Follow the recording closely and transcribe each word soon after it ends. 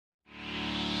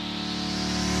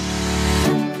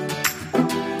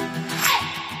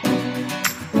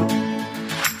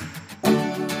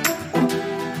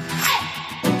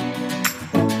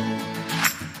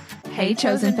Hey,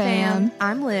 Chosen fam.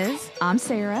 I'm Liz, I'm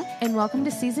Sarah. and welcome to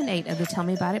Season 8 of the Tell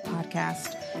Me About It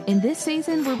podcast. In this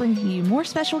season, we're bringing you more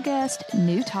special guests,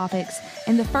 new topics,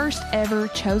 and the first ever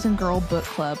Chosen Girl Book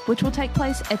Club, which will take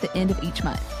place at the end of each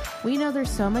month. We know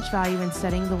there's so much value in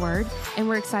studying the Word, and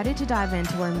we're excited to dive in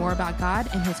to learn more about God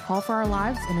and His call for our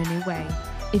lives in a new way.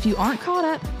 If you aren't caught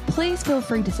up, please feel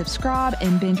free to subscribe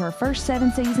and binge our first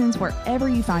 7 seasons wherever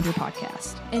you find your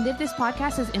podcast. And if this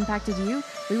podcast has impacted you,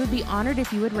 we would be honored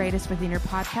if you would rate us within your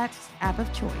podcast app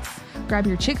of choice. Grab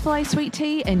your Chick-fil-A sweet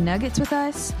tea and nuggets with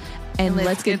us, and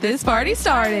let's get this party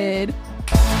started.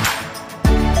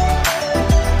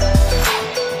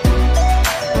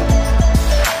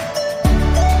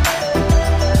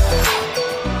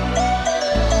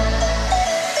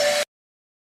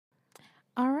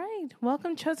 All right.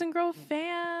 Welcome, Chosen Girl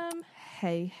fam.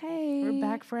 Hey. We're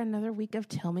back for another week of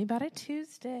Tell Me About It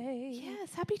Tuesday.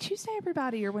 Yes, happy Tuesday,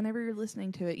 everybody, or whenever you're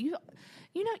listening to it. You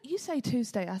know, you say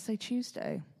Tuesday, I say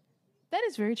Tuesday. That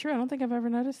is very true. I don't think I've ever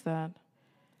noticed that.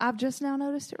 I've just now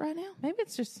noticed it right now. Maybe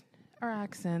it's just our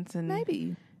accents and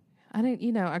Maybe. I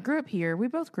didn't. I grew up here. We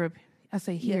both grew up. I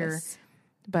say here, Yes.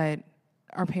 but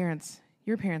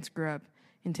your parents grew up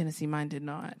in Tennessee. Mine did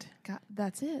not.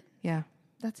 That's it. Yeah,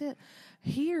 That's it.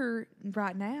 Here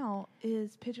right now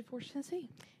is Pigeon Forge, Tennessee.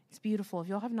 it's beautiful. If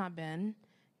y'all have not been,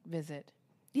 visit.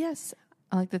 Yes.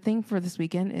 I like the thing for this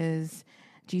weekend is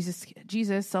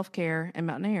Jesus, self-care, and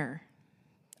mountain air.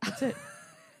 That's it.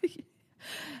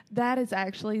 That is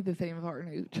actually the theme of our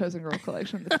new Chosen Girl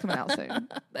collection that's coming out soon.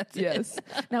 That's Yes.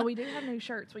 Now, we do have new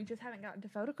shirts. We just haven't gotten to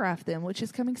photograph them, which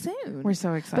is coming soon. We're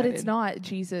so excited. But it's not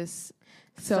Jesus,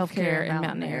 self-care, and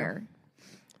mountain air.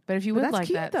 But if you But would that's like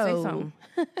cute, that, though. say something.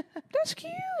 That's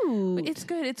cute. It's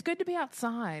good. It's good to be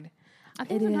outside. I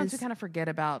think It sometimes is. we kind of forget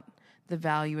about the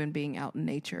value in being out in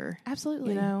nature.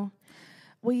 Absolutely.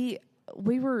 We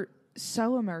were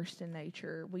so immersed in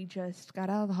nature. We just got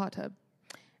out of the hot tub.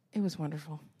 It was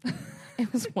wonderful.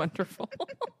 It was wonderful.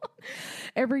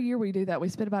 Every year we do that. We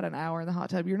spend about an hour in the hot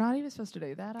tub. You're not even supposed to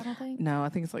do that, I don't think. No, I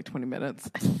think it's like 20 minutes.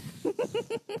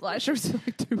 Last year was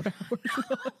like 2 hours.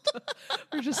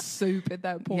 We're just soup at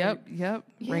that point. Yep.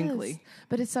 Yes. Wrinkly.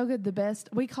 But it's so good.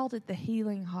 We called it the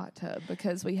healing hot tub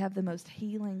because we have the most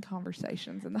healing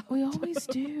conversations in the hot We tub. always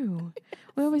do.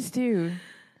 We always do.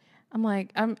 I'm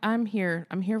like, I'm here.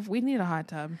 We need a hot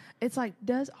tub. It's like,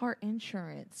 does our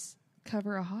insurance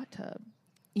cover a hot tub?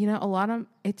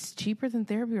 It's cheaper than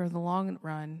therapy or the long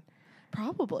run.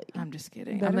 Probably. I'm just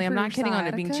kidding. Better I'm for not your kidding on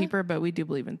it being sciatica? cheaper, but we do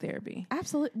believe in therapy.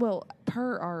 Absolutely. Well,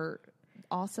 per our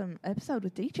awesome episode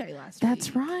with DJ last week.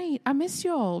 That's right. I miss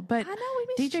y'all, but I know,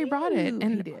 we missed DJ brought it, you.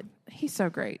 and He did. He's so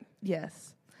great.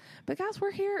 Yes. But guys,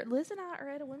 we're here. Liz and I are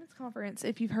at a women's conference.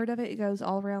 If you've heard of it, it goes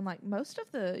all around like most of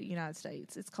the United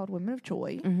States. It's called Women of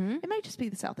Joy. Mm-hmm. It may just be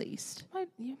the Southeast.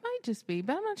 You might just be,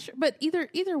 but I'm not sure. But either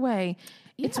way,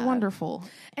 it's Yeah. wonderful.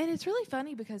 And it's really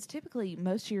funny because typically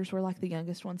most years we're like the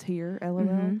youngest ones here, LOL.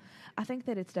 Mm-hmm. I think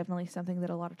that it's definitely something that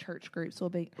a lot of church groups will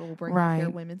bring Right. their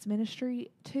women's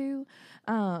ministry to.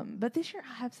 But this year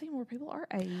I have seen more people our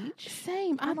age.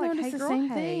 Same. I'm I've like, noticed hey, the girl, same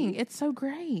hey. thing. It's so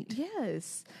great.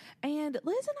 Yes. And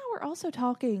Liz and I were also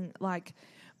talking, like,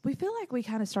 we feel like we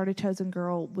kind of started Chosen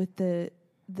Girl with the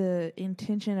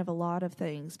intention of a lot of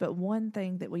things, but one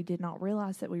thing that we did not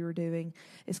realize that we were doing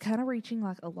is kind of reaching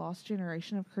like a lost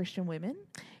generation of Christian women.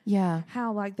 Yeah.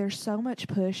 How like there's so much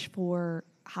push for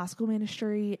high school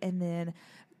ministry and then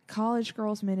college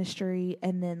girls ministry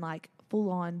and then like full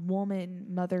on woman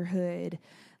motherhood,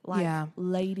 like Yeah.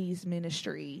 ladies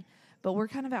ministry. But we're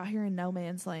kind of out here in no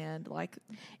man's land, like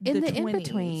In the 20s,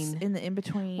 in-between. In the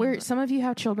in-between. Where some of you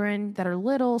have children that are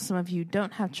little, some of you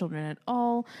don't have children at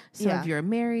all, some Yeah. of you are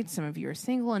married, some of you are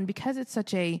single, and because it's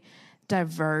such a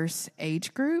diverse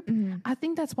age group, I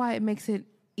think that's why it makes it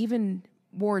even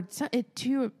more,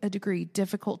 to a degree,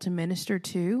 difficult to minister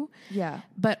to. Yeah.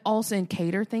 But also and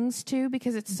cater things to,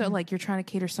 because it's so like you're trying to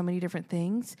cater so many different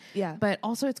things. Yeah. But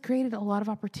also it's created a lot of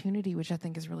opportunity, which I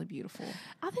think is really beautiful.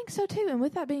 I think so too. And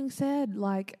with that being said,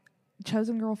 like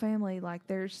Chosen Girl family, like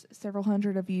there's several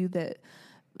hundred of you that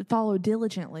follow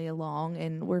diligently along,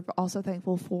 and we're also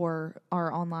thankful for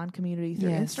our online community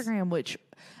through Yes. Instagram, which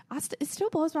it still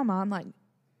blows my mind. Like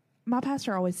my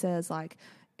pastor always says, like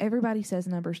everybody says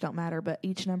numbers don't matter, but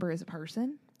each number is a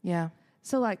person. Yeah.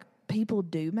 So like people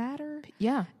do matter.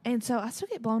 Yeah. And so I still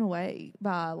get blown away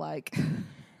by like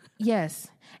Yes.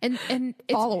 And it's,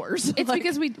 followers. it's Like,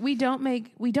 because we don't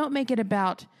make it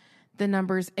about the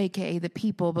numbers, aka the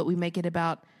people, but we make it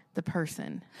about the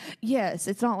person. yes,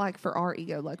 it's not like for our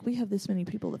ego, like we have this many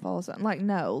people that follow us. Like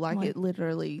no, like Right. it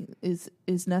literally is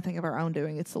nothing of our own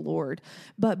doing. It's the Lord.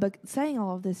 But saying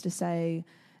all of this to say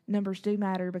numbers do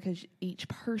matter because each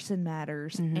person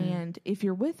matters. And if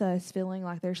you're with us feeling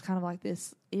like there's kind of like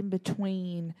this in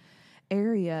between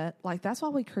area, like that's why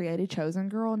we created Chosen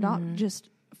Girl, not just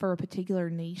for a particular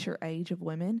niche or age of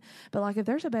women, but like if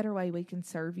there's a better way we can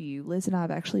serve you, Liz and I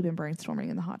have actually been brainstorming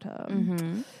in the hot tub.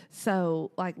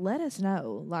 So like let us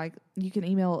know. Like you can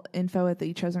email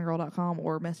info@thechosengirl.com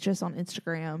or message us on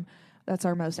Instagram. That's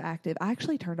our most active. I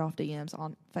actually turned off DMs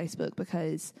on Facebook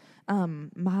because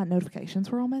my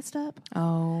notifications were all messed up.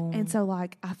 Oh. And so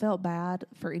like I felt bad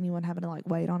for anyone having to like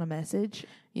wait on a message.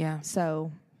 Yeah.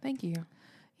 So Thank you.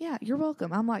 yeah, you're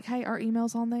welcome. I'm like, hey, our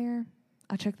email's on there.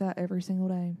 I check that every single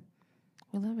day.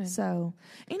 We love it. So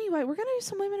anyway, we're going to do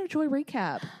some Women of Joy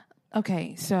recap.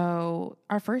 Okay, so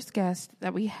our first guest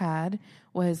that we had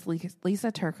was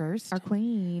Lisa Turkers. Our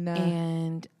queen.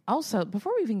 And also,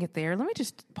 before we even get there, let me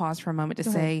just pause for a moment to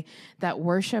say that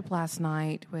worship last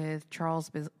night with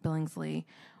Charles Billingsley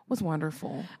was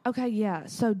wonderful. Okay, yeah.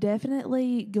 So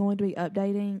definitely going to be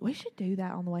updating. We should do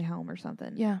that on the way home or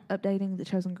something. Yeah. Updating the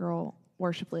Chosen Girl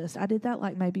worship list. I did that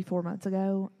like maybe 4 months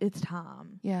ago. It's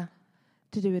time. Yeah.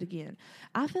 To do it again.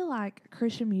 I feel like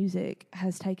Christian music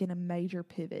has taken a major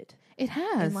pivot. It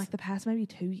has. In like the past maybe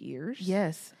 2 years.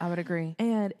 Yes, I would agree.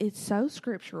 And it's so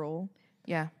scriptural.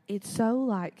 Yeah. It's so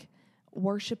like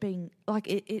worshiping, like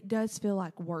it does feel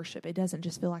like worship. It doesn't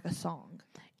just feel like a song.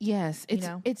 Yes,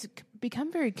 it's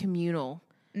become very communal.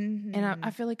 And I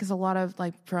feel like because a lot of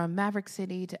like from Maverick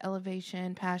City to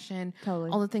Elevation, Passion,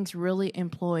 all the things really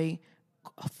employ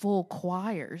full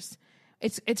choirs.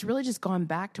 It's really just gone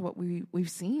back to what we've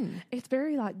seen. It's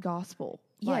very like gospel.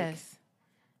 Yes.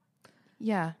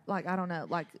 Yeah. Like I don't know,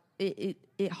 like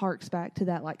it harks back to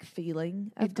that like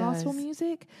feeling of gospel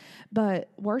music. But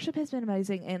worship has been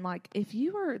amazing, and like if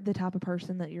you are the type of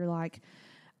person that you're like,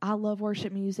 I love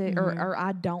worship music or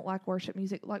I don't like worship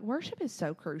music, like worship is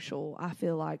so crucial, I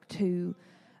feel like, to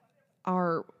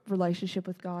our relationship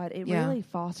with God. It really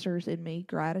fosters in me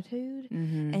gratitude,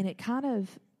 and it kind of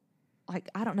like,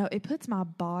 I don't know, it puts my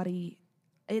body,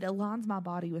 it aligns my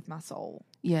body with my soul.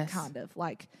 Yes. Kind of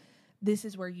like, this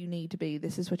is where you need to be.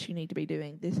 This is what you need to be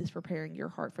doing. This is preparing your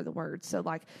heart for the word. So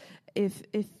like, if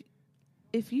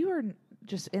you are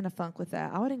just in a funk with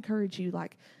that, I would encourage you,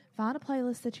 like, find a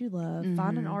playlist that you love,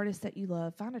 find an artist that you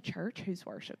love, find a church whose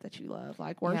worship that you love.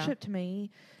 Like worship to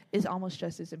me is almost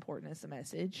just as important as the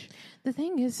message. The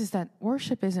thing is that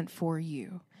worship isn't for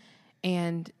you.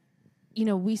 And you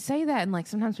know, we say that, and like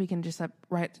sometimes we can just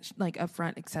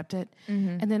upfront accept it,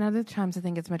 and then other times I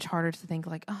think it's much harder to think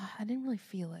like, oh, I didn't really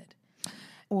feel it,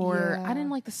 or I didn't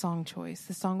like the song choice.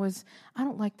 The song was, I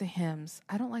don't like the hymns,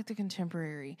 I don't like the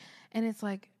contemporary, and it's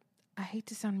like, I hate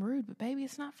to sound rude, but baby,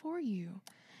 it's not for you.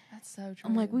 That's so true.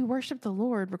 I'm like, we worship the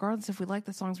Lord regardless if we like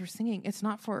the songs we're singing. It's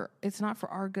not for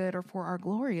our good or for our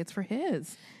glory. It's for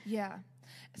His. Yeah.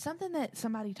 Something that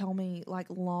somebody told me like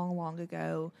long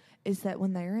ago is that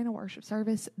when they're in a worship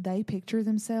service, they picture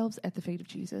themselves at the feet of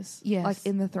Jesus. Yes. Like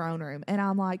in the throne room. And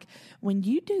I'm like, when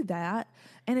you do that,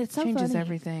 and it's so changes funny,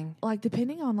 everything. Like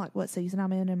depending on like what season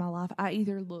I'm in my life, I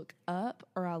either look up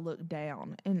or I look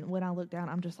down. And when I look down,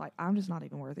 I'm just like, I'm just not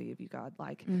even worthy of you, God.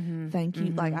 Like, thank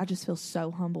you. Like, I just feel so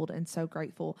humbled and so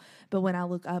grateful. But when I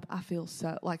look up, I feel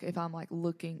so like, if I'm like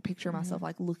picture myself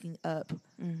like looking up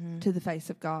to the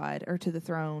face of God or to the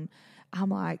throne,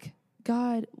 I'm like,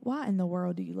 God, why in the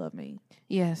world do you love me?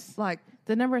 Yes. Like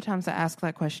the number of times I ask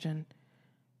that question,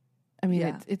 I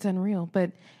mean, it's unreal.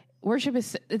 But worship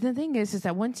is, the thing is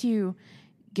that once you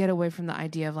get away from the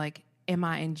idea of like, am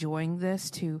I enjoying this,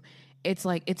 to it's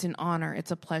like, it's an honor, it's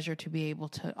a pleasure to be able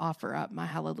to offer up my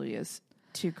hallelujahs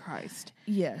to Christ.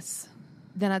 Yes.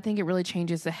 Then I think it really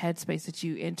changes the headspace that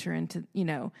you enter into,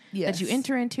 that you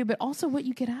enter into, but also what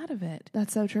you get out of it.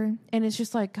 That's so true. And it's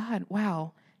just like, God,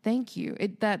 wow, thank you.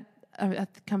 I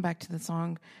come back to the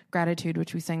song Gratitude,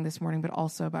 which we sang this morning, but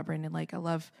also about Brandon Lake. I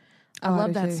love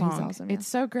that song. He's awesome, It's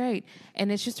so great. And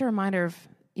it's just a reminder of,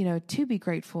 to be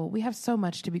grateful. We have so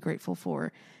much to be grateful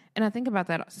for. And I think about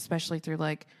that especially through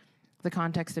like the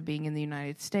context of being in the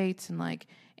United States and like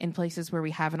in places where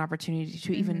we have an opportunity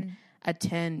to even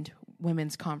attend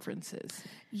women's conferences.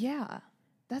 Yeah,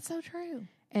 that's so true.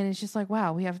 And it's just like,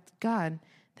 wow, we have God.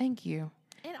 Thank you.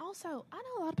 And also, I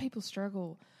know a lot of people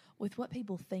struggle with what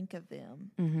people think of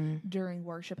them during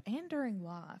worship and during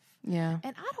life. Yeah.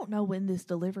 And I don't know when this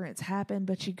deliverance happened,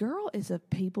 but your girl is a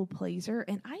people pleaser.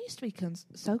 And I used to be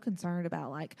so concerned about,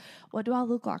 like, what do I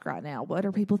look like right now? What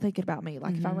are people thinking about me?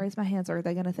 Like, if I raise my hands, are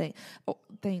they going to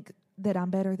think that I'm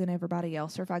better than everybody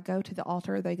else? Or if I go to the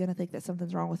altar, are they going to think that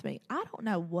something's wrong with me? I don't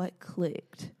know what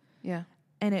clicked. Yeah.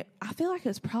 And I feel like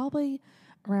it's probably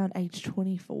around age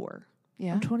 24.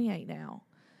 Yeah. I'm 28 now.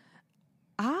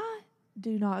 I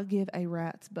do not give a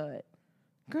rat's butt.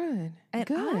 Good. And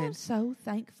Good. I'm so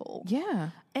thankful. Yeah.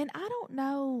 And I don't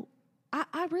know,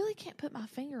 I really can't put my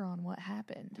finger on what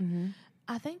happened. Mm-hmm.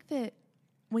 I think that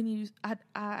I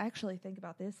actually think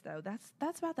about this, though.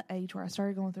 That's about the age where I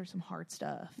started going through some hard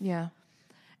stuff. Yeah.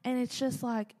 And it's just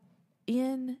like,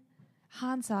 in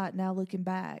hindsight, now looking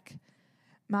back,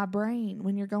 my brain,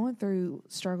 when you're going through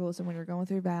struggles and when you're going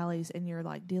through valleys and you're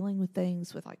like dealing with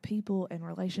things with like people and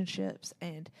relationships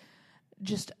and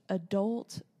just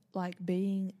adult, like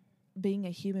being a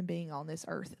human being on this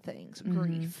earth things,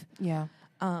 grief, Yeah.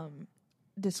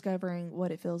 discovering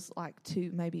what it feels like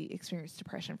to maybe experience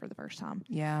depression for the first time.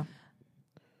 Yeah.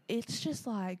 It's just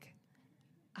like,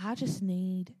 I just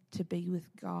need to be with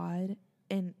God,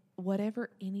 and whatever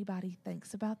anybody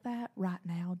thinks about that right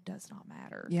now does not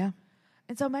matter. Yeah.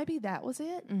 And so maybe that was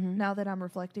it, Mm-hmm. now that I'm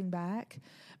reflecting back.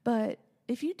 But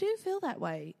if you do feel that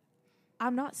way,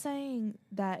 I'm not saying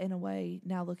that in a way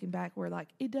now looking back where like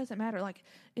it doesn't matter. Like,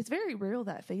 it's very real,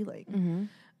 that feeling. Mm-hmm.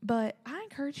 But I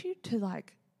encourage you to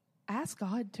like ask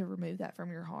God to remove that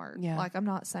from your heart. Yeah. Like, I'm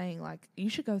not saying like you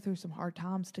should go through some hard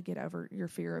times to get over your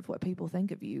fear of what people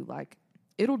think of you. Like,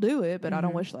 it'll do it, but I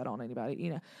don't wish that on anybody,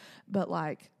 you know. But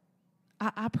like,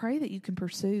 I pray that you can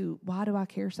pursue, why do I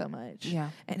care so much?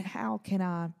 Yeah. And how can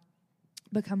I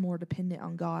become more dependent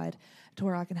on God to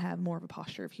where I can have more of a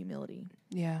posture of humility?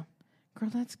 Yeah. Girl,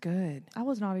 that's good. I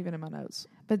was not even in my notes.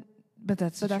 But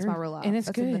that's So that's true. my real life. And it's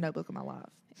that's good. in the notebook of my life.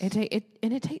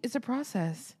 It's a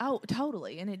process. Oh,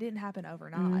 totally. And it didn't happen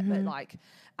overnight. But like,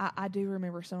 I do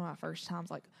remember some of my first times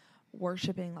like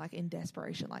worshiping like in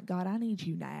desperation, like, God, I need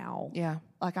you now. Yeah.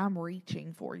 Like, I'm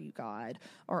reaching for you, God.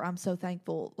 Or I'm so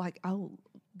thankful. Like, oh,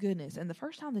 goodness. And the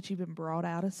first time that you've been brought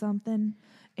out of something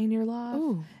in your life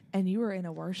Ooh. and you were in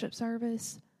a worship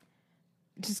service,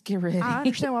 Just get ready. I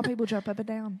understand why people jump up and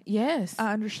down. Yes.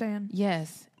 I understand.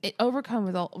 Yes. It overcome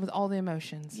with all the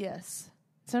emotions. Yes.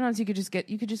 Sometimes you could just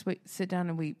sit down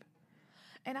and weep.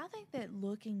 And I think that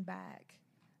looking back,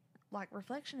 like,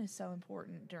 reflection is so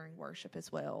important during worship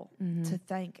as well, to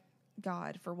thank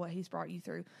God for what he's brought you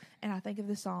through. And I think of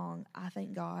the song, I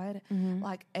Thank God,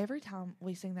 like every time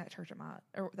we sing that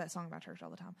that song about church all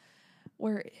the time,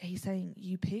 where he's saying,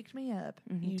 you picked me up,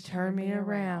 you turned me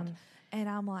around. And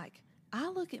I'm like, I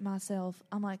look at myself,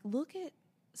 I'm like, look at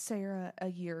Sarah a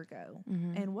year ago,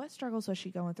 and what struggles was she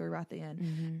going through right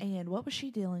then, and what was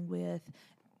she dealing with,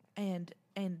 and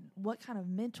what kind of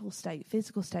mental state,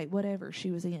 physical state, whatever she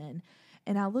was in.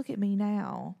 And I look at me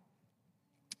now,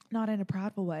 not in a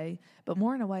prideful way, but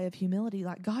more in a way of humility,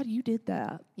 like, God, you did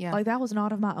that. Yeah. Like, that was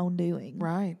not of my own doing.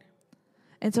 Right.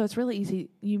 And so it's really easy.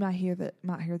 You might hear the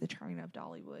train of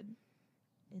Dollywood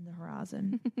in the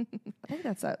horizon. I think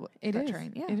that's that It is.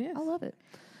 train. Yeah, It is. I love it.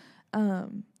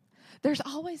 There's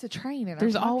always a train in our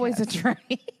There's always a podcast.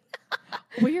 train.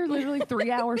 We are literally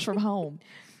 3 hours from home.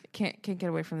 Can't get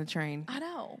away from the train. I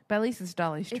know. But at least it's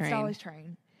Dolly's train. It's Dolly's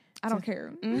train. I don't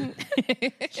care. Mm-hmm.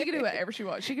 She could do whatever she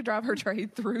wants. She could drive her train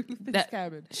through this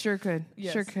cabin. Sure could.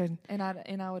 Yes. Sure could. And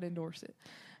I would endorse it.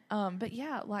 But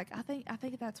yeah, like, I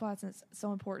think that's why it's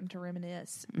so important to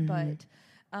reminisce. But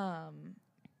our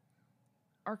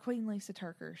Queen Lisa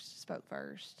Turkers spoke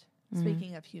first.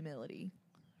 Speaking of humility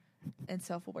and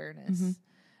self-awareness,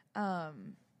 her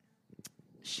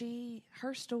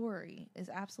story is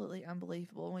absolutely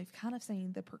unbelievable, and we've kind of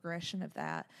seen the progression of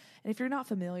that. And if you're not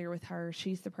familiar with her,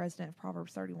 she's the president of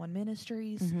Proverbs 31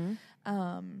 Ministries.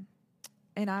 And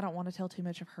I don't want to tell too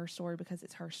much of her story because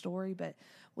it's her story, but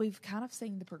we've kind of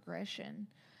seen the progression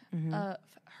of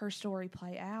her story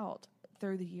play out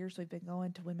through the years we've been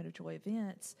going to Women of Joy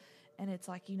events. And it's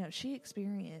like, she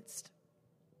experienced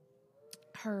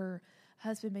her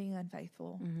husband being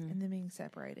unfaithful and then being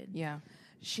separated. Yeah.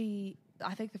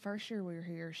 I think the first year we were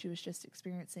here, she was just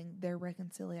experiencing their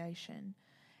reconciliation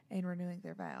and renewing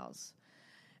their vows.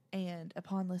 And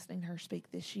upon listening to her speak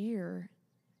this year,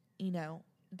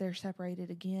 they're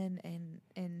separated again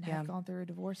and have gone through a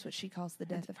divorce, which she calls the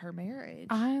death of her marriage.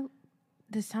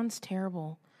 This sounds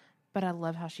terrible, but I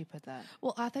love how she put that.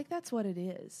 Well, I think that's what it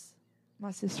is.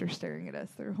 My sister's staring at us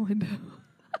through a window.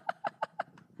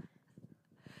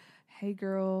 Hey,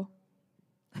 girl.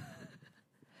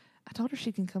 I told her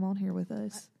she can come on here with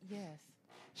us. Yes.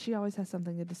 She always has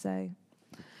something good to say.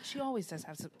 She always does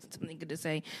have something good to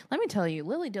say. Let me tell you,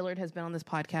 Lily Dillard has been on this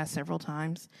podcast several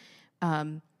times,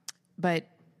 but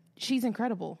she's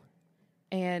incredible,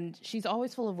 and she's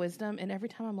always full of wisdom, and every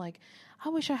time I'm like, I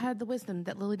wish I had the wisdom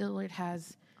that Lily Dillard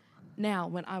has now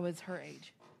when I was her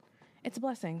age. It's a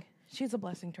blessing. She's a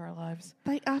blessing to our lives.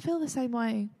 I feel the same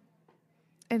way.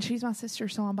 And she's my sister,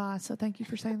 so I'm biased, so thank you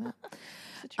for saying that.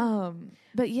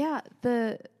 But yeah,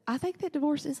 I think that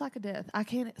divorce is like a death. I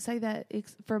can't say that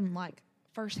from like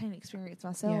firsthand experience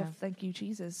myself. Yeah. Thank you,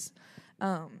 Jesus.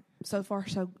 So far,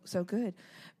 so good.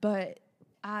 But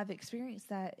I've experienced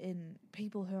that in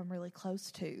people who I'm really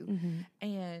close to. Mm-hmm.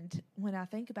 And when I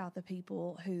think about the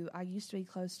people who I used to be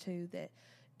close to that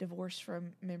divorced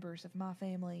from members of my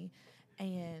family,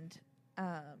 and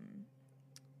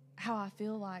how I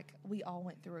feel like we all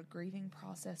went through a grieving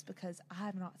process because I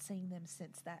have not seen them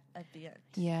since that event.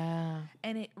 Yeah.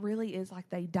 And it really is like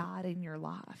they died in your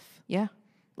life. Yeah.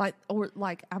 Like, or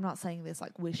like, I'm not saying this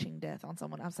like wishing death on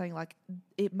someone. I'm saying like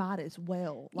it might as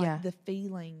well. Like Yeah. the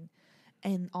feeling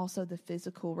and also the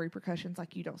physical repercussions.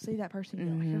 Like you don't see that person, you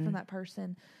don't hear from that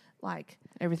person. Like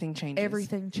Everything changes.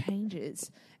 everything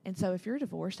changes. And so if you're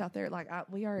divorced out there, like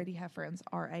we already have friends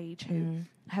our age who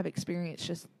have experienced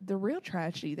just the real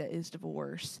tragedy that is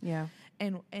divorce. Yeah.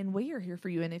 And we are here for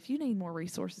you. And if you need more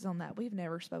resources on that, we've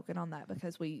never spoken on that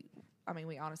because we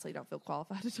honestly don't feel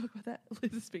qualified to talk about that.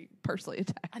 Let's just be personally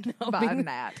attacked by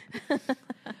Nat.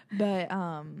 But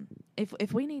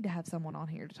if we need to have someone on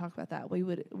here to talk about that, we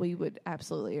would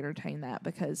absolutely entertain that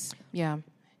because Yeah.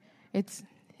 it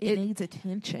needs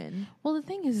attention. Well, the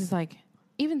thing is like,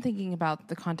 even thinking about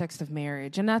the context of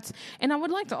marriage, and I would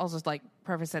like to also like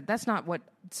preface that that's not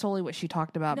solely what she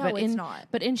talked about. No, but it's not.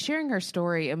 But in sharing her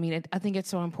story, I mean, I think it's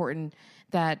so important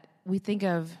that we think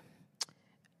of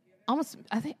almost.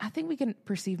 I think we can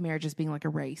perceive marriage as being like a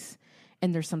race,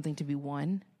 and there's something to be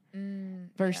won,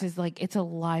 versus like it's a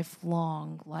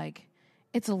lifelong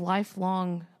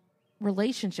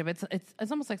relationship.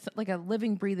 It's almost like a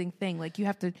living, breathing thing. Like you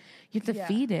have to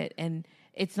feed it, and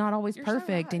it's not always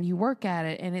perfect, and you work at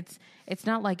it, and it's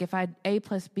not like if A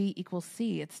plus B equals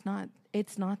C. It's not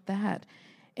that.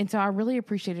 And so I really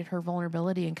appreciated her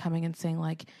vulnerability in coming and saying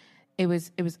like it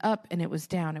was up and it was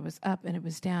down, it was up and it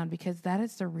was down, because that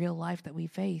is the real life that we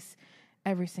face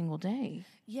every single day.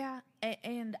 Yeah,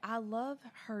 and I love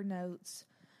her notes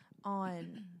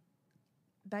on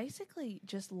basically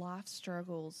just life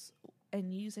struggles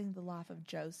and using the life of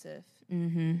Joseph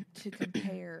to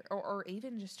compare or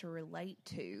even just to relate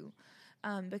to.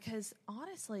 Because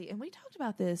honestly, and we talked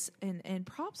about this, and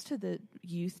props to the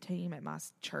youth team at my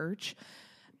church.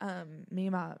 Me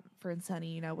and my friend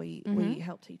Sunny, we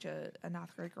helped teach a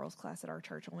ninth grade girls class at our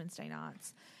church on Wednesday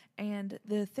nights. And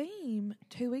the theme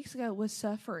 2 weeks ago was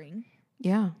suffering.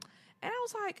 Yeah. And I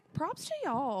was like, props to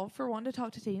y'all for wanting to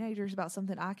talk to teenagers about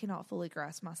something I cannot fully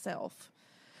grasp myself.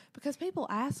 Because people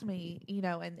ask me,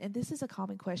 and this is a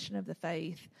common question of the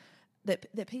faith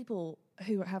that people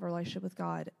who have a relationship with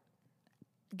God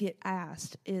get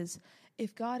asked is,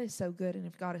 if God is so good and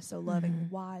if God is so loving,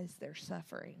 why is there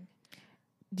suffering?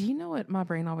 Do you know what my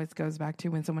brain always goes back to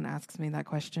when someone asks me that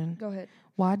question? Go ahead.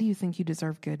 Why do you think you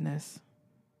deserve goodness?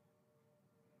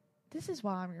 This is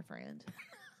why I'm your friend.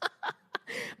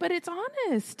 But it's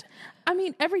honest. I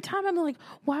mean, every time I'm like,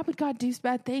 why would God do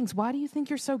bad things? Why do you think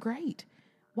you're so great?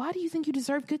 Why do you think you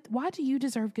deserve good? Why do you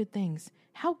deserve good things?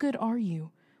 How good are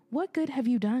you? What good have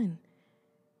you done?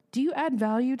 Do you add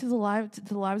value to the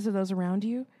lives of those around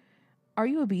you? Are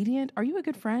you obedient? Are you a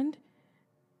good friend?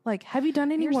 Like, have you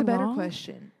done anyone Here's a better wrong?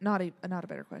 question. Not a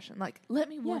better question. Like, let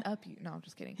me one up you. No, I'm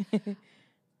just kidding.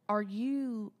 Are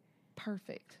you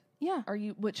perfect? Yeah. Are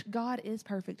you, which God is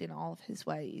perfect in all of his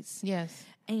ways. Yes.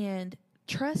 And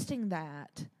trusting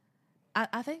that,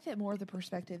 I think that more of the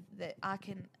perspective that I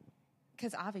can,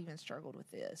 because I've even struggled with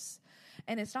this,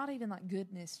 and it's not even like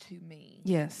goodness to me.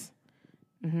 Yes.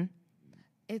 Mm-hmm.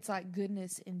 It's like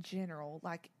goodness in general.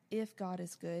 Like, if God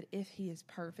is good, if he is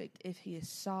perfect, if he is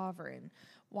sovereign,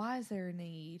 why is there a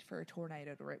need for a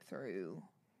tornado to rip through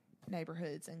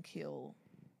neighborhoods and kill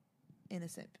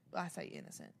innocent? I say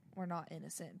innocent. We're not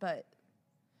innocent, but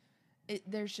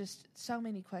there's just so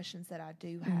many questions that I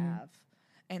do have,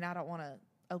 and I don't want to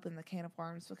open the can of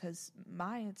worms because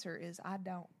my answer is I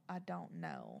don't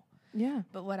know. Yeah.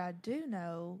 But what I do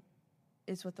know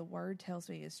is what the word tells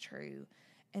me is true,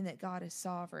 and that God is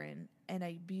sovereign. And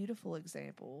a beautiful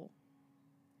example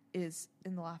is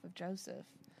in the life of Joseph.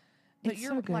 But It's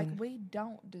you're so good. like, we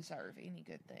don't deserve any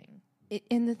good thing.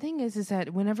 And the thing is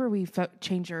that whenever we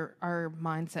change our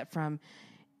mindset from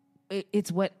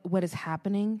it's what is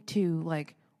happening to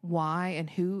like why and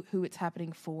who it's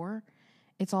happening for,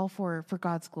 it's all for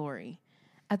God's glory.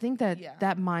 I think that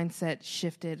that mindset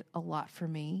shifted a lot for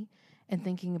me, and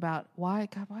thinking about why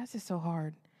is this so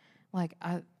hard? Like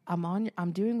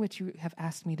I'm doing what you have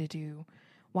asked me to do.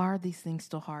 Why are these things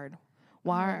still hard?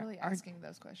 Why I'm really asking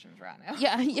those questions right now.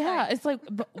 Yeah. It's like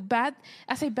bad.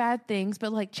 I say bad things,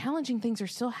 but like challenging things are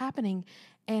still happening,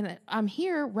 and I'm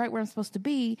here right where I'm supposed to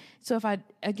be. So if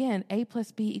A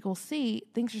plus B equals C,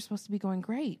 things are supposed to be going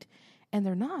great. and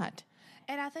they're not.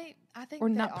 And I think Or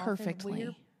that not often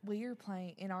perfectly. we're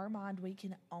playing in our mind. We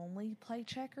can only play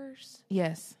checkers,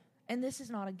 Yes. and this is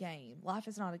not a game. Life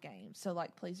is not a game. So,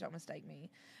 like, please don't mistake me.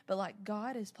 But like,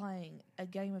 God is playing a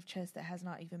game of chess that has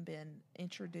not even been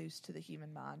introduced to the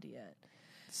human mind yet.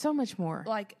 So much more.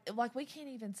 Like we can't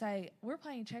even say we're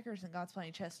playing checkers and God's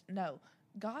playing chess. No,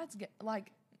 God's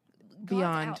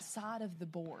Beyond. outside of the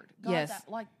board. God's Yes.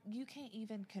 like, you can't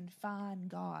even confine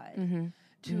God Mm-hmm.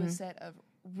 to a set of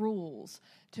rules,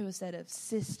 to a set of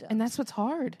systems. And that's what's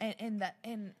hard. And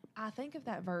I think of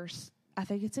that verse. I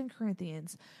think it's in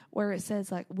Corinthians where it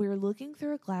says, like, we're looking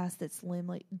through a glass that's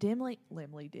dimly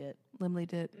lit.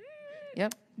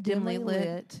 Yep. Dimly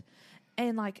lit.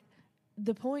 And like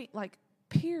the point, like,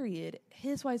 period,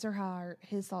 his ways are higher,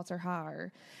 his thoughts are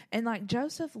higher. And like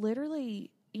Joseph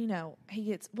literally, he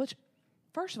gets, which,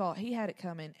 first of all, he had it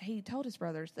coming. He told his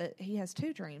brothers that he has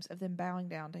 2 dreams of them bowing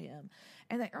down to him.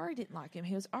 And they already didn't like him.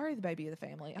 He was already the baby of the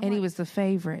family. And he was the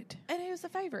favorite. And he was the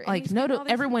favorite. Like,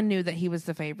 everyone knew that he was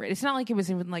the favorite. It's not like it was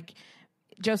even like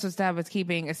Joseph's dad was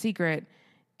keeping a secret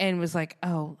and was like,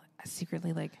 oh,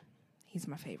 secretly, like, he's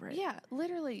my favorite. Yeah,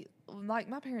 literally, like,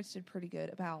 my parents did pretty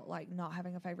good about, like, not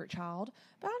having a favorite child.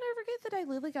 But I'll never forget the day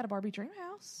Lily got a Barbie dream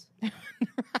house. Right.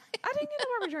 I didn't get a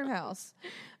Barbie dream house.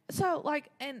 So, like,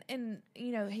 and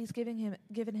he's giving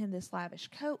him this lavish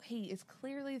coat. He is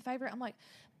clearly the favorite. I'm like,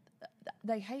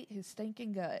 they hate his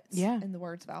stinking guts. Yeah. In the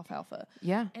words of Alfalfa.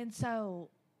 Yeah. And so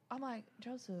I'm like,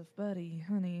 Joseph, buddy,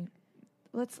 honey,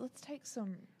 let's take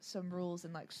some rules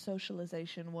in, like,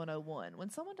 socialization 101. When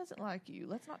someone doesn't like you,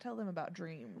 let's not tell them about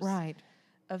dreams. Right.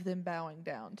 Of them bowing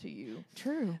down to you.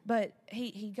 True. But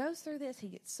he goes through this. He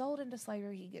gets sold into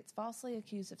slavery. He gets falsely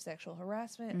accused of sexual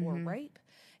harassment or rape.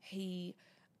 He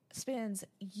spends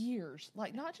years,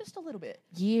 like, not just a little bit,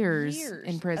 Years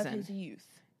in prison. of his youth.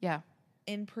 Yeah.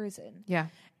 In prison. Yeah.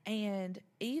 And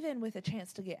even with a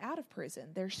chance to get out of prison,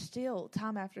 there's still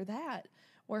time after that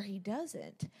where he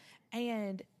doesn't.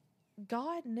 And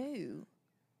God knew,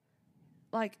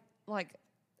 like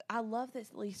I love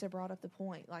that Lisa brought up the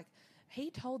point. Like, he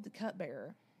told the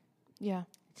cupbearer, Yeah.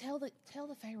 tell the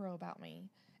Pharaoh about me,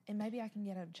 and maybe I can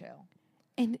get out of jail.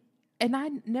 And I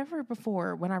never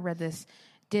before, when I read this,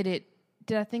 did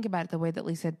I think about it the way that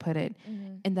Lisa had put it,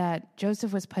 and that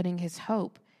Joseph was putting his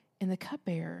hope in the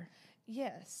cupbearer.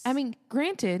 Yes. I mean,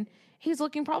 granted, he's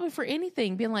looking probably for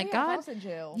anything, being like, Yeah, if I God, was in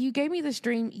jail. you gave me this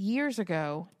dream years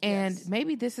ago, and Yes.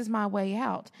 maybe this is my way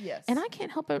out. Yes. And I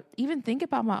can't help but even think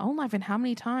about my own life and how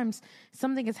many times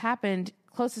something has happened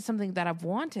close to something that I've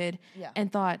wanted Yeah.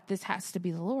 and thought, this has to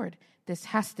be the Lord. This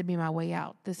has to be my way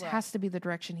out. This Right. has to be the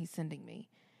direction he's sending me.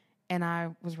 And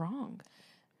I was wrong.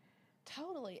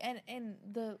 Totally. And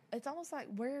it's almost like,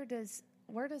 where does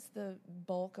the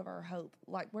bulk of our hope,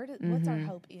 like, what's our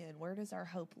hope in? Where does our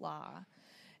hope lie?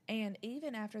 And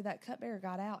even after that cupbearer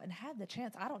got out and had the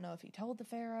chance, I don't know if he told the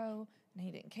Pharaoh and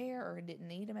he didn't care or didn't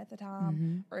need him at the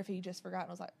time, or if he just forgot and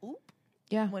was like, oop.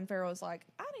 Yeah. When Pharaoh was like,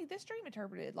 I need this dream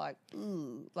interpreted, like,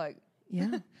 ooh, like, Yeah. I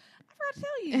forgot to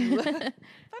tell you.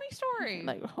 Funny story.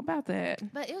 Like, how about that?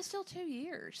 But it was still 2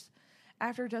 years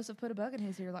after Joseph put a bug in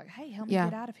his ear, like, hey, help me Yeah.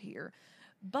 get out of here.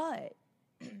 But,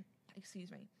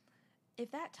 excuse me,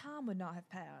 if that time would not have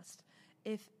passed,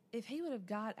 if he would have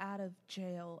got out of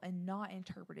jail and not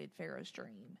interpreted Pharaoh's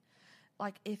dream,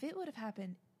 like, if it would have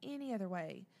happened any other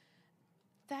way,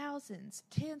 thousands,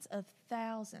 tens of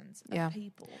thousands Yeah. of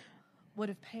people would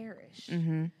have perished.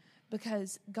 Mm-hmm.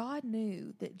 Because God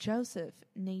knew that Joseph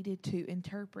needed to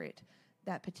interpret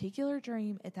that particular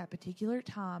dream at that particular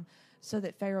time so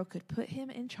that Pharaoh could put him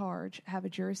in charge, have a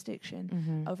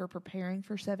jurisdiction over preparing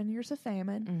for 7 years of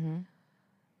famine.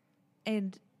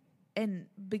 And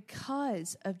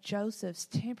because of Joseph's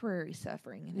temporary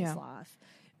suffering in his life,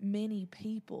 many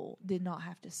people did not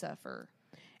have to suffer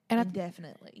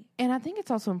indefinitely. And I think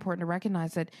it's also important to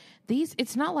recognize that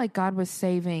it's not like God was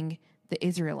saving the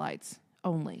Israelites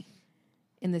only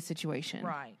in this situation.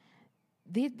 Right.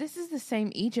 This is the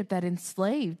same Egypt that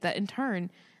in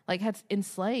turn, like, had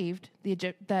enslaved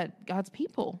that God's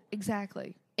people.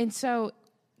 Exactly. And so,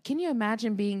 can you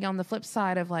imagine being on the flip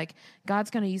side of, like, God's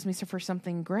going to use me for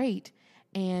something great,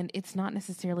 and it's not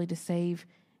necessarily to save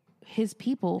his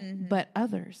people, but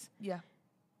others. Yeah.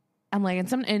 I'm like,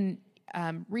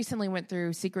 recently went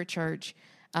through Secret Church,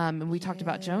 and we talked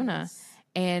about Jonah,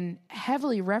 and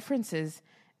heavily references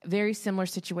very similar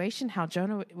situation, how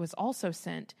Jonah was also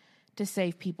sent to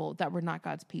save people that were not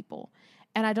God's people.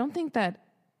 And I don't think that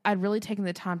I'd really taken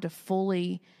the time to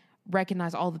fully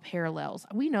recognize all the parallels.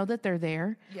 We know that they're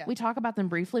there. Yeah. We talk about them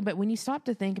briefly, but when you stop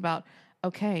to think about,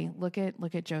 okay, look at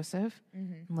Joseph,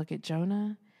 and look at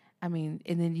Jonah, I mean,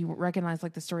 and then you recognize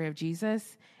like the story of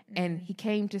Jesus, and he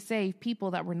came to save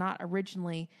people that were not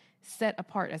originally set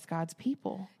apart as God's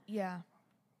people. Yeah.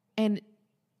 And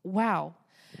wow.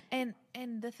 And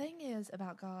the thing is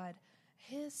about God,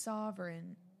 his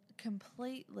sovereign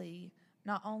completely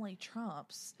not only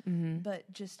trumps,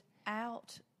 but just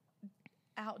outdoes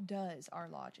our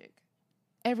logic.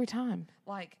 Every time.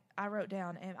 Like I wrote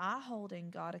down, am I holding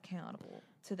God accountable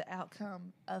to the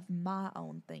outcome of my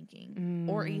own thinking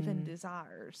or even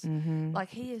desires? Like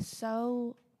he is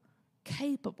so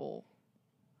capable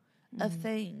of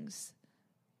things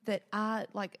that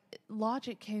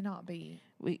logic cannot be.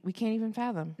 We can't even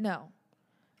fathom. No.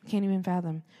 Can't even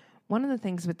fathom. One of the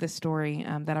things with this story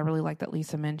that I really like that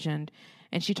Lisa mentioned,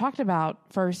 and she talked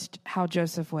about first how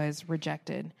Joseph was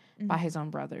rejected by his own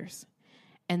brothers,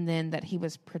 and then that he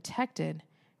was protected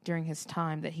during his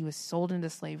time, that he was sold into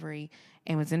slavery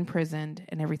and was imprisoned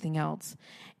and everything else.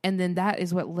 And then that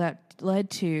is what led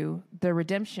to the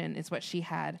redemption is what she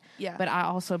had. Yeah. But I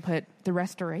also put the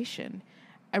restoration,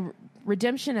 a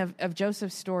redemption of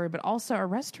Joseph's story, but also a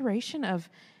restoration of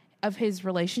his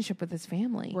relationship with his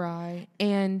family. Right.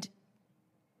 And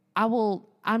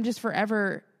I'm just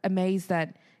forever amazed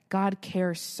that God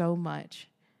cares so much.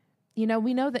 You know,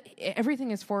 we know that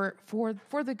everything is for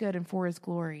the good and for his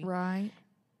glory. Right.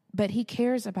 But he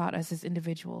cares about us as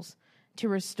individuals to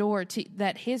restore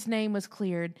that his name was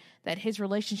cleared, that his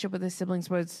relationship with his siblings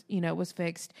was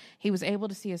fixed. He was able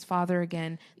to see his father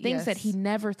again. Things that he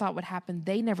never thought would happen,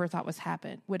 they never thought would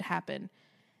happen,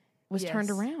 was turned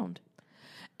around.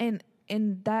 And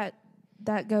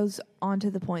that goes on to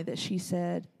the point that she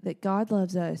said that God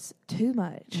loves us too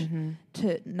much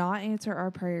to not answer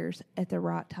our prayers at the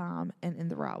right time and in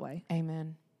the right way.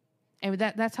 Amen. And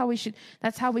that's how we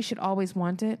should always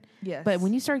want it. Yes. But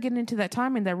when you start getting into that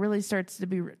timing that really starts to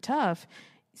be tough,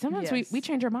 sometimes we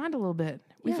change our mind a little bit.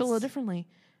 We feel a little differently.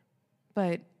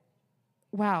 But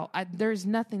wow, there's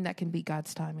nothing that can beat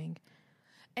God's timing.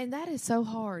 And that is so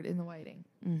hard in the waiting.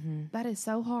 That is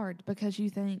so hard because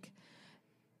you think,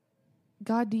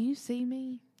 God, do you see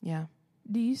me? Yeah.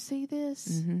 Do you see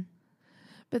this?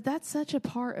 But that's such a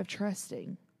part of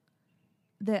trusting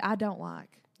that I don't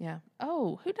like. Yeah.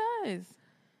 Oh, who does?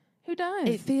 Who does?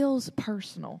 It feels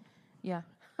personal. Yeah.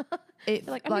 It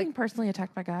like I'm being personally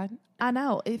attacked by God. I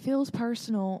know. It feels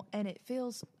personal, and it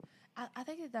feels... I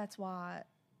think that's why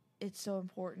it's so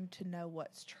important to know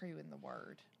what's true in the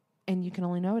Word. And you can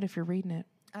only know it if you're reading it.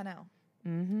 I know.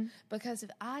 Mm-hmm. Because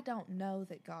if I don't know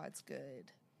that God's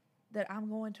good, that I'm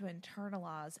going to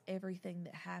internalize everything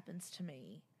that happens to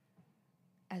me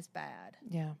as bad.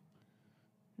 Yeah.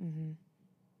 Mm-hmm.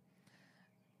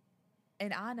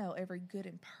 And I know every good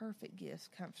and perfect gift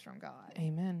comes from God.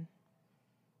 Amen.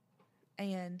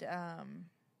 And,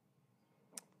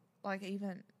 like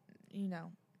even,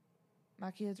 my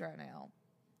kids right now,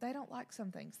 they don't like some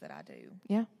things that I do.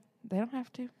 Yeah, they don't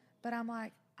have to. But I'm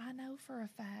like, I know for a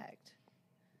fact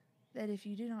that if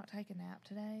you do not take a nap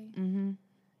today,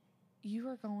 you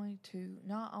are going to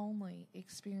not only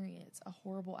experience a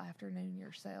horrible afternoon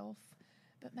yourself,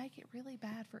 but make it really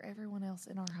bad for everyone else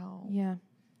in our home. Yeah.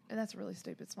 And that's a really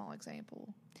stupid small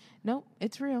example. Nope,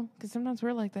 it's real. Because sometimes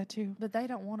we're like that too. But they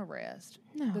don't want to rest.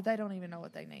 No. But they don't even know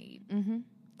what they need. Mm-hmm.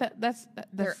 That's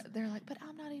They're like, but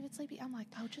I'm not even sleepy. I'm like,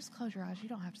 oh, just close your eyes. You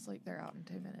don't have to sleep. They're out in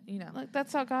 2 minutes. Like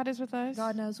that's how God is with us.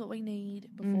 God knows what we need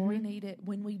before we need it,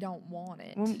 when we don't want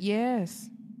it. Yes.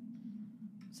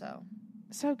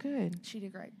 So good. She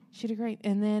did great. She did great.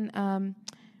 And then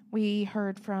we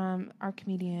heard from our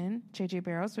comedian, JJ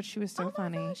Barrows, which she was so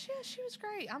funny. Oh my gosh, yeah, she was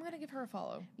great. I'm going to give her a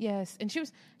follow. Yes, and she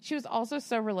was also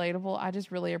so relatable. I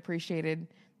just really appreciated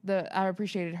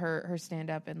her stand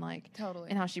up and totally,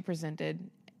 and how she presented.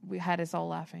 We had us all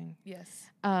laughing. Yes.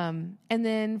 And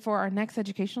then for our next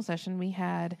educational session, we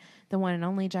had the one and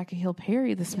only Jackie Hill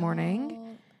Perry this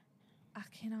morning. I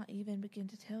cannot even begin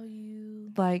to tell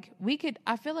you.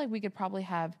 I feel like we could probably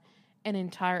have an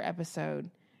entire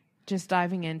episode just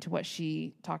diving into what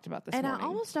she talked about this morning. And I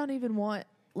almost don't even want,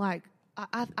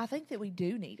 I think that we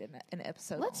do need an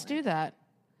episode. Let's do that.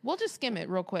 We'll just skim it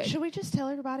real quick. Should we just tell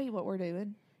everybody what we're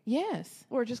doing? Yes.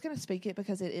 We're just going to speak it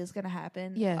because it is going to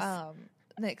happen. Yes.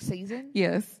 Next season.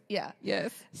 Yes. Yeah.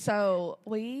 Yes. So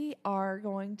we are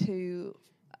going to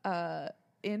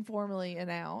informally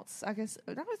announce, I guess,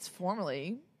 no, it's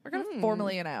formally. We're going to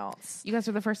formally announce. You guys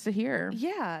are the first to hear.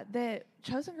 Yeah, that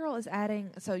Chosen Girl is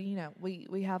adding, so,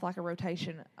 we have a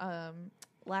rotation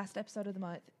last episode of the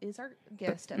month is our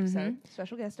guest episode,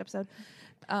 special guest episode.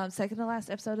 Second to last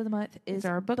episode of the month is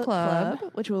our book club,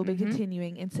 which we'll be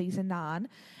continuing in season 9.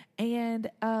 And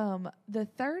the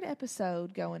third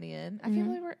episode going in, I can't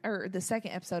believe or the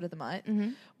second episode of the month,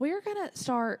 we're going to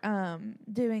start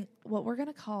doing what we're going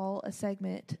to call a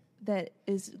segment that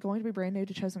is going to be brand new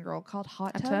to Chosen Girl called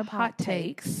Hot Tub Hot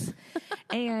Takes.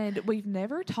 And we've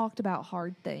never talked about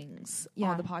hard things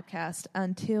on the podcast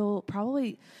until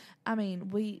probably, I mean,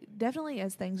 we definitely,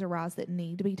 as things arise that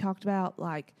need to be talked about,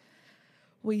 like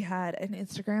we had an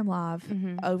Instagram live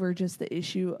over just the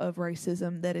issue of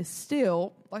racism that is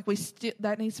still, like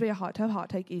that needs to be a Hot Tub Hot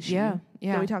Take issue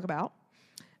that we talk about.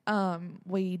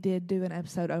 We did do an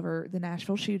episode over the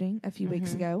Nashville shooting a few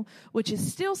weeks ago, which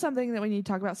is still something that we need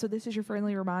to talk about. So this is your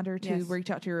friendly reminder to reach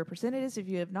out to your representatives if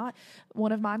you have not.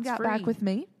 One of mine got back with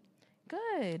me.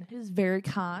 Good. He was very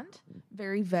kind,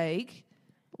 very vague.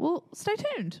 Well, stay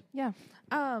tuned. Yeah.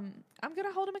 I'm going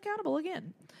to hold him accountable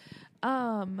again.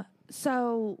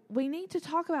 So we need to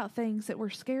talk about things that we're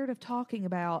scared of talking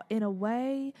about in a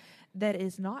way that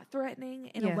is not threatening,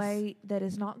 in a way that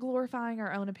is not glorifying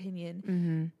our own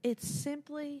opinion. It's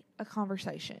simply a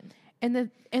conversation. And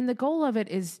the goal of it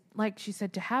is, like she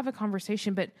said, to have a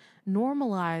conversation, but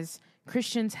normalize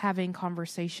Christians having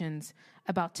conversations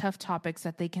about tough topics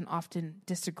that they can often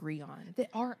disagree on. That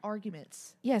aren't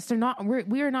arguments. Yes, they're not.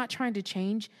 We are not trying to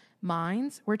change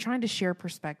minds. We're trying to share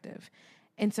perspective.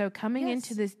 And so coming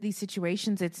into these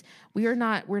situations, we're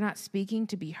not speaking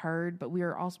to be heard, but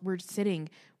we're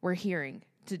hearing,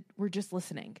 we're just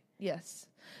listening. Yes.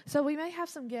 So we may have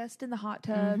some guests in the hot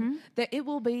tub that it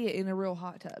will be in a real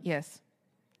hot tub. Yes.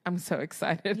 I'm so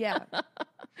excited. Yeah.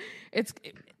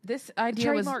 This idea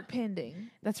trademark pending.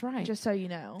 That's right. Just so you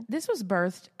know. This was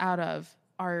birthed out of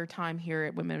our time here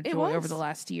at Women of Joy over the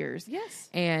last years. Yes.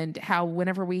 And how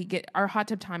whenever we get our hot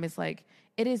tub time is like,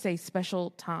 it is a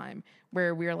special time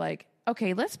where we're like,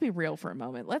 okay, let's be real for a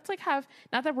moment. Let's like have,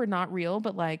 not that we're not real,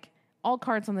 but like all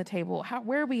cards on the table.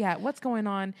 Where are we at? What's going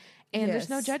on? And there's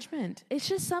no judgment. It's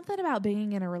just something about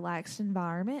being in a relaxed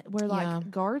environment where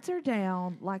like guards are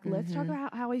down. Like, let's talk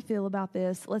about how we feel about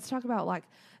this. Let's talk about like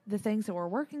the things that we're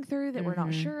working through that we're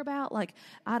not sure about. Like,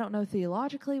 I don't know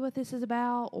theologically what this is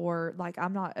about, or like,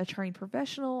 I'm not a trained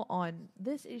professional on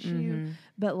this issue,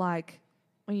 but like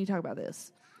when you talk about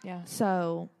this. Yeah.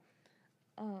 So,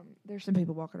 there's some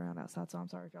people walking around outside, so I'm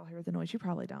sorry if y'all hear the noise. You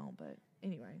probably don't, but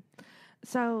anyway.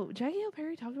 So, Jackie Hill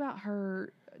Perry talked about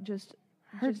her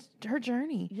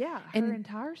journey. Yeah, her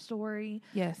entire story.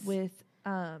 Yes. With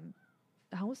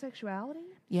homosexuality.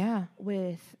 Yeah.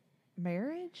 With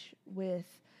marriage. With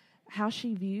how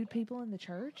she viewed people in the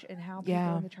church and how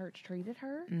people in the church treated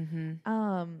her. And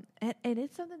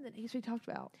it's something that needs to be talked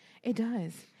about. It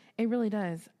does. It really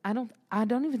does. I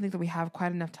don't even think that we have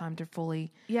quite enough time to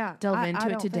fully delve into it today. I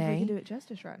don't think we can do it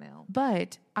justice right now.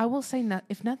 But I will say,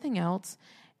 if nothing else,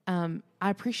 I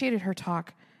appreciated her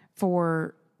talk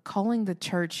for calling the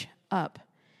church up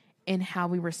in how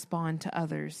we respond to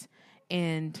others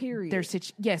and their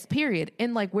situation. Period.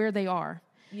 And like where they are.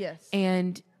 Yes.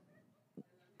 And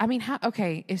I mean,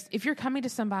 if you're coming to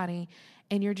somebody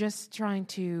and you're just trying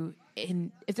to,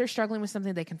 if they're struggling with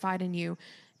something, they confide in you,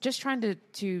 just trying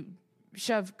to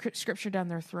shove scripture down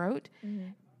their throat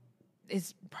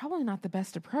is probably not the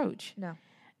best approach. No.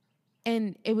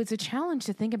 And it was a challenge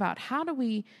to think about how do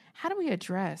we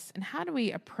address and how do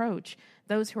we approach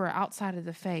those who are outside of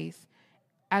the faith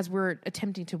as we're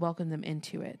attempting to welcome them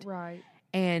into it. Right.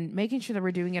 And making sure that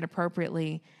we're doing it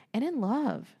appropriately and in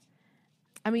love.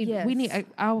 I mean,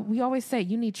 we always say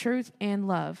you need truth and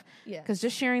love. Yes. Because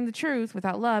just sharing the truth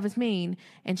without love is mean,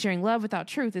 and sharing love without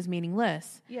truth is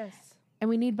meaningless. Yes. And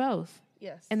we need both.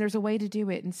 Yes. And there's a way to do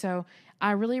it. And so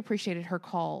I really appreciated her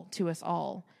call to us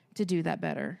all to do that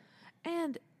better.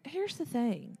 And here's the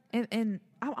thing. And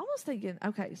I'm almost thinking,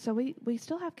 okay, so we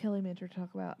still have Kelly Minter to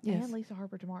talk about and Lisa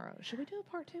Harper tomorrow. Should we do a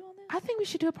part 2 on this? I think we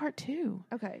should do a part 2.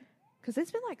 Okay. Because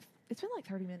it's been like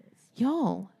 30 minutes.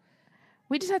 Y'all.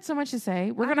 We just had so much to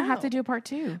say. We're going to have to do a part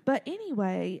 2. But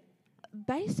anyway,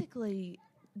 basically,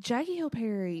 Jackie Hill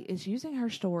Perry is using her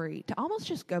story to almost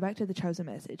just go back to the chosen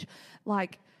message.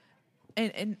 Like,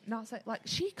 and not say, like,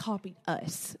 she copied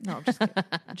us. No, I'm just kidding.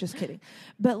 Just kidding.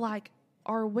 But, like,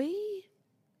 are we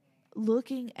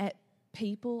looking at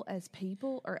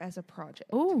people or as a project.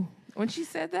 Ooh, when she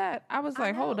said that, I was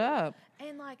like, hold up.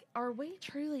 And like, are we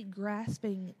truly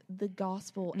grasping the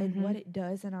gospel and what it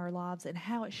does in our lives and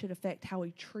how it should affect how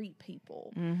we treat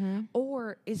people?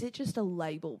 Or is it just a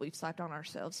label we've slapped on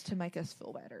ourselves to make us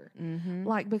feel better?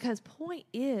 Like, because point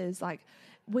is, like,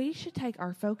 we should take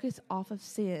our focus off of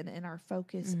sin and our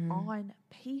focus on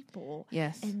people.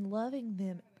 Yes. And loving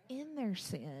them in their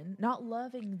sin, not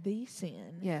loving the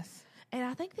sin. Yes. And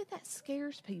I think that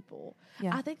scares people.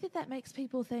 Yeah. I think that makes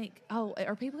people think, oh,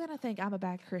 are people going to think I'm a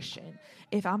bad Christian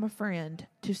if I'm a friend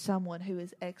to someone who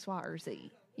is X, Y, or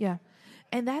Z? Yeah.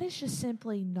 And that is just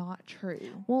simply not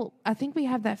true. Well, I think we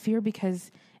have that fear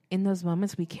because in those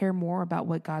moments we care more about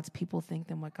what God's people think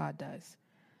than what God does.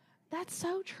 That's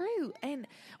so true. And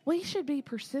we should be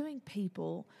pursuing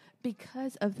people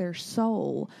because of their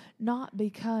soul, not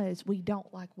because we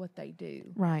don't like what they do.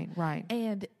 Right, right.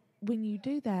 And when you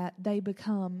do that, they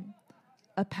become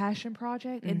a passion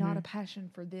project and not a passion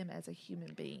for them as a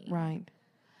human being. Right.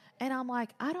 And I'm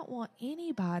like, I don't want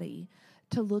anybody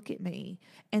to look at me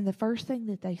and the first thing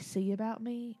that they see about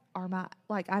me are my,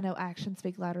 like, I know actions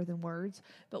speak louder than words,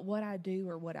 but what I do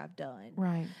or what I've done.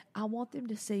 Right. I want them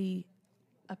to see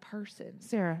a person.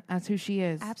 Sarah, as who she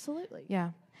is. Absolutely.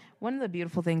 Yeah. One of the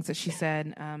beautiful things that she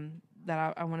said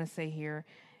that I want to say here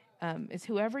is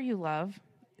whoever you love,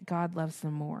 God loves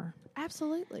them more.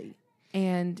 Absolutely.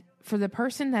 And for the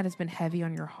person that has been heavy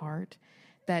on your heart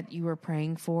that you are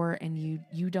praying for and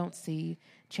you don't see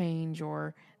change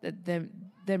or that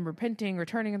them repenting or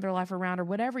turning their life around or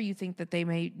whatever you think that they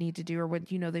may need to do or what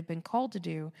they've been called to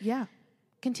do. Yeah.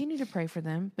 Continue to pray for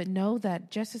them, but know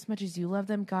that just as much as you love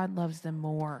them, God loves them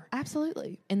more.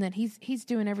 Absolutely. And that he's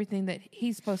doing everything that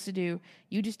he's supposed to do.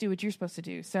 You just do what you're supposed to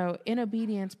do. So in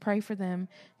obedience, pray for them,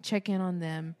 check in on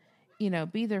them,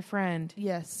 be their friend.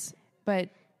 Yes. But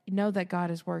know that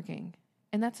God is working.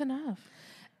 And that's enough.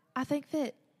 I think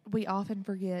that we often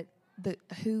forget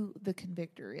who the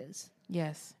convictor is.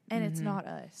 Yes. And it's not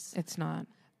us. It's not.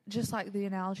 Just like the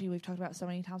analogy we've talked about so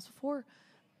many times before,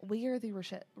 we are the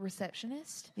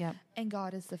receptionist, Yep. and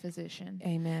God is the physician.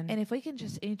 Amen. And if we can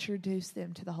just introduce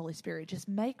them to the Holy Spirit, just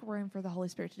make room for the Holy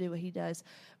Spirit to do what He does,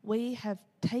 we have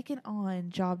taken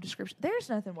on job description. There's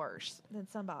nothing worse than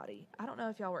somebody. I don't know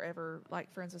if y'all were ever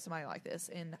like friends with somebody like this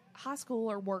in high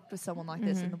school or worked with someone like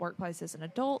this in the workplace as an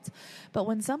adult, but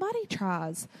when somebody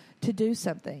tries to do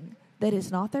something that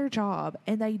is not their job,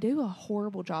 and they do a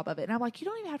horrible job of it. And I'm like, you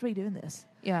don't even have to be doing this.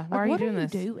 Yeah, why are you doing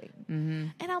this? What are you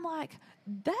doing? And I'm like,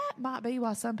 that might be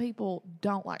why some people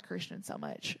don't like Christians so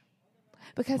much.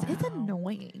 Because it's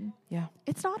annoying. Yeah.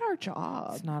 It's not our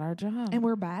job. It's not our job. And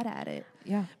we're bad at it.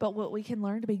 Yeah. But what we can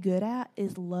learn to be good at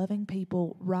is loving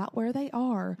people right where they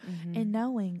are and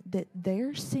knowing that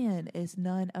their sin is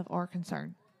none of our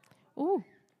concern. Ooh.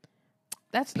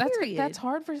 That's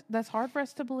hard for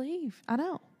us to believe. I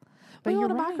know. But we want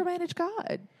to right. micromanage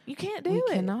God. You can't do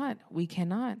it. We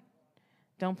cannot.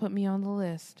 Don't put me on the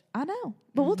list. I know.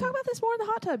 But we'll talk about this more in the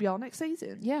hot tub, y'all, next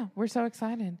season. Yeah, we're so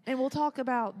excited. And we'll talk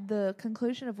about the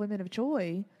conclusion of Women of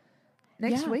Joy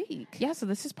next week. Yeah, so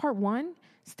this is part 1.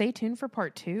 Stay tuned for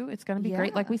part 2. It's going to be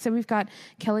great. Like we said, we've got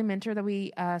Kelly Minter that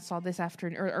we saw this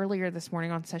afternoon or earlier this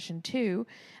morning on session 2,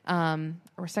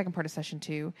 or second part of session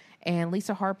 2, and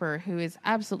Lisa Harper, who is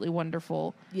absolutely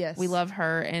wonderful. Yes. We love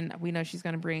her, and we know she's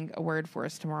going to bring a word for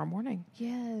us tomorrow morning.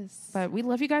 Yes. But we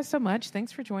love you guys so much.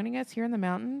 Thanks for joining us here in the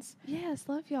mountains. Yes,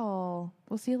 love y'all.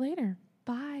 We'll see you later.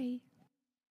 Bye.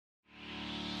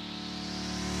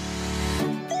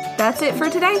 That's it for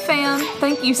today, fam.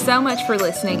 Thank you so much for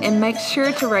listening, and make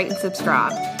sure to rate and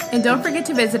subscribe. And don't forget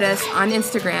to visit us on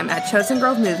Instagram at Chosen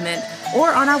Grove Movement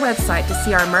or on our website to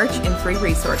see our merch and free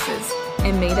resources.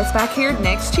 And meet us back here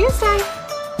next Tuesday.